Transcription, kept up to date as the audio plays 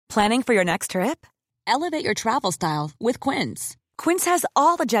Planning for your next trip? Elevate your travel style with Quince. Quince has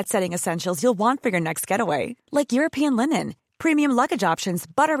all the jet-setting essentials you'll want for your next getaway, like European linen, premium luggage options,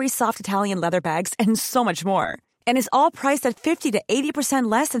 buttery soft Italian leather bags, and so much more. And is all priced at 50 to 80%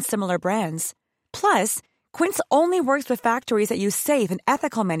 less than similar brands. Plus, Quince only works with factories that use safe and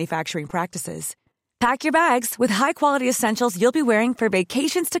ethical manufacturing practices. Pack your bags with high-quality essentials you'll be wearing for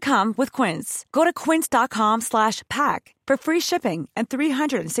vacations to come with Quince. Go to quince.com/pack for free shipping and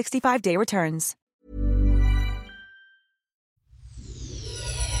 365-day returns.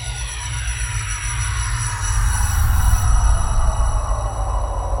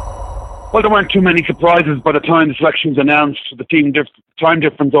 Well, there weren't too many surprises by the time the selection was announced. The time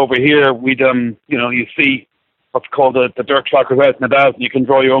difference over here, you see what's called the dirt trackers out and about, and you can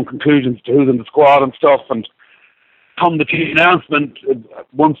draw your own conclusions to who's in the squad and stuff. And come the team announcement,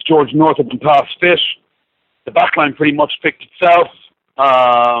 once George North had been past fit, the backline pretty much picked itself,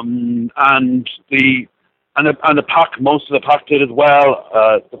 and the pack, most of the pack did as well.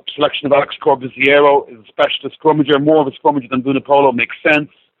 The selection of Alex Corbisiero is a specialist scrummager, more of a scrummager than Vunipolo, makes sense.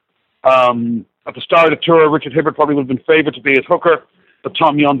 At the start of the tour, Richard Hibbert probably would have been favoured to be his hooker, but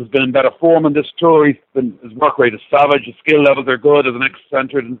Tom Young has been in better form in this tour. His work rate is savage, his skill levels are good as an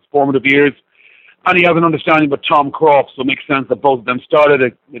ex-centre in his formative years, and he has an understanding with Tom Croft, so it makes sense that both of them started.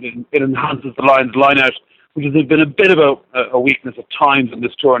 It enhances the Lions line-out, which has been a bit of a weakness at times in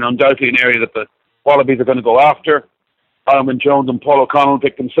this tour, and undoubtedly an area that the Wallabies are going to go after. When Jones and Paul O'Connell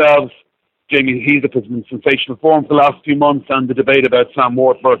pick themselves, Jamie Heath has been in sensational form for the last few months, and the debate about Sam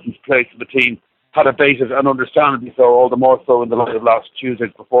Warburton's place in the team had abated, and understandably so, all the more so in the light of last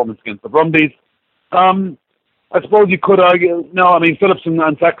Tuesday's performance against the Brumbies. I suppose you could argue, Phillips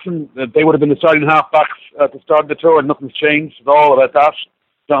and Sexton, they would have been the starting half-backs at the start of the tour, and nothing's changed at all about that.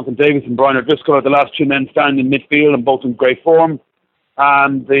 Jonathan Davis and Brian O'Driscoll are the last two men standing in midfield, and both in great form,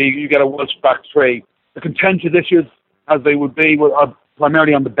 and you get a Welsh back three. The contentious issues, as they would be, are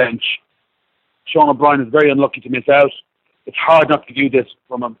primarily on the bench. Sean O'Brien is very unlucky to miss out. It's hard not to view this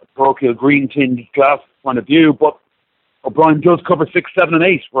from a parochial green-tinged glass point of view, but O'Brien does cover 6, 7 and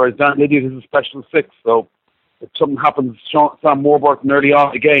 8, whereas Dan Lydiard is a special 6. So if something happens to Sam Warburton early on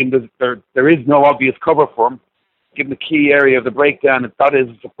in the game, there is no obvious cover for him. Given the key area of the breakdown, if that is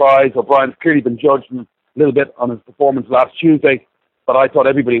a surprise, O'Brien's clearly been judged a little bit on his performance last Tuesday, but I thought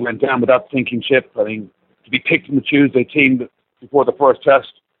everybody went down with that sinking ship. I mean, to be picked in the Tuesday team before the first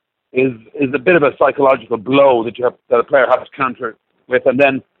test is a bit of a psychological blow that a player has to counter with, and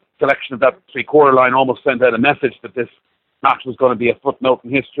then selection of that three-quarter line almost sent out a message that this match was going to be a footnote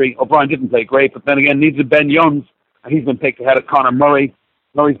in history. O'Brien didn't play great, but then again, neither did Ben Youngs, and he's been picked ahead of Conor Murray.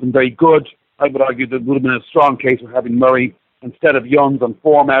 Murray's been very good. I would argue there would have been a strong case for having Murray instead of Youngs on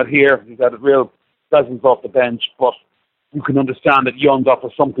form out here. He's had a real presence off the bench, but you can understand that Youngs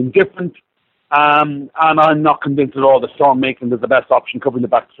offers something different. And I'm not convinced at all that Sean Maitland is the best option covering the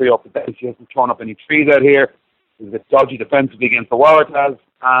back three off the bench. He hasn't torn up any trees out here. He's a bit dodgy defensively against the Waratahs.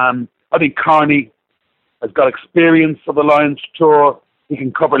 I think Carney has got experience of the Lions tour. He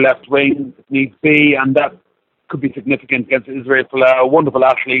can cover left wing if needs be, and that could be significant against Israel Folau, a wonderful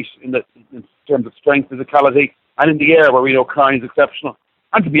athlete in terms of strength, physicality, and in the air where we know Carney's exceptional.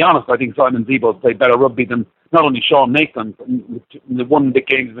 And to be honest, I think Simon Zebo's played better rugby than not only Sean Maitland in the one big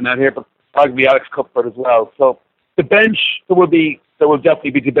game he's been out here, but arguably Alex Cuthbert as well. So the bench, there will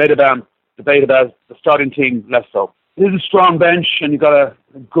definitely be debate about the starting team, less so. It is a strong bench, and you've got a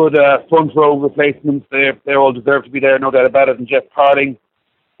good front row replacements. They all deserve to be there, no doubt about it. And Jeff Harding,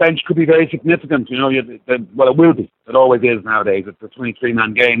 bench could be very significant. It will be. It always is nowadays. It's a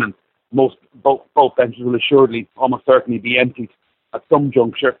 23-man game, and both benches will assuredly, almost certainly, be emptied at some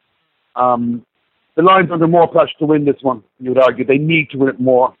juncture. The Lions are under more pressure to win this one, you would argue. They need to win it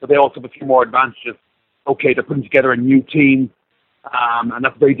more, but they also have a few more advantages. Okay, they're putting together a new team, and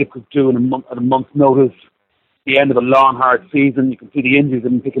that's very difficult to do at a month's notice. The end of a long, hard season. You can see the injuries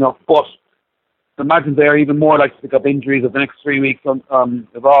have been picking up, but imagine they're even more likely to pick up injuries as the next 3 weeks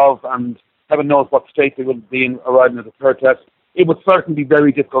evolve, and heaven knows what state they will be in arriving at the third test. It would certainly be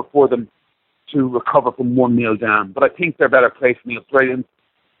very difficult for them to recover from 1-0 down, but I think they're better placed than the Australians,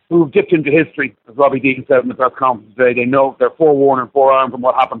 who have dipped into history, as Robbie Dean said in the press conference today. They know they're forewarned and forearmed from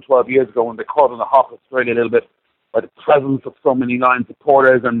what happened 12 years ago when they caught on the hop Australia a little bit by the presence of so many Lions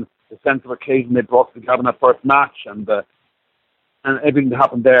supporters and the sense of occasion they brought to the cabin that first match and everything that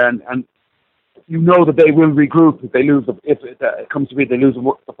happened there. And you know that they will regroup if they lose. If it comes to be they lose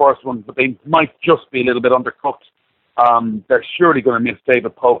the first one, but they might just be a little bit undercooked. They're surely going to miss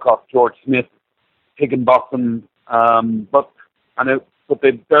David Pocock, George Smith, Higginbotham, but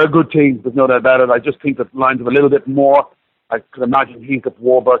they're a good team. There's no doubt about it. I just think that the Lions have a little bit more I could imagine Heathcliff,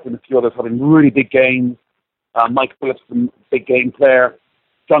 Warburton and a few others having really big games. Mike Phillips, a big game player.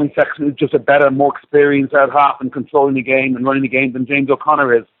 Johnny Sexton is just a better, more experienced out half and controlling the game and running the game than James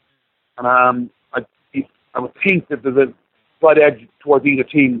O'Connor is. And I would think that there's a slight edge towards either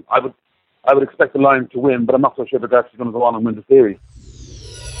team. I would expect the Lions to win, but I'm not so sure that they're actually going to go on and win the series.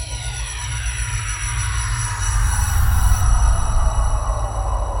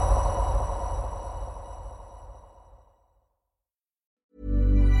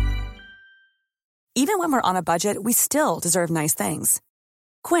 Even when we're on a budget, we still deserve nice things.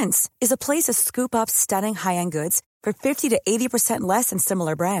 Quince is a place to scoop up stunning high-end goods for 50 to 80% less than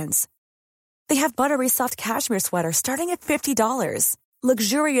similar brands. They have buttery soft cashmere sweaters starting at $50,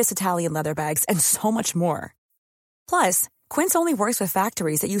 luxurious Italian leather bags, and so much more. Plus, Quince only works with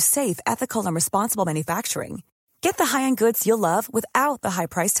factories that use safe, ethical, and responsible manufacturing. Get the high-end goods you'll love without the high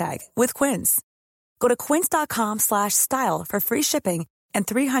price tag with Quince. Go to quince.com/style for free shipping and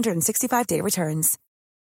 365-day returns.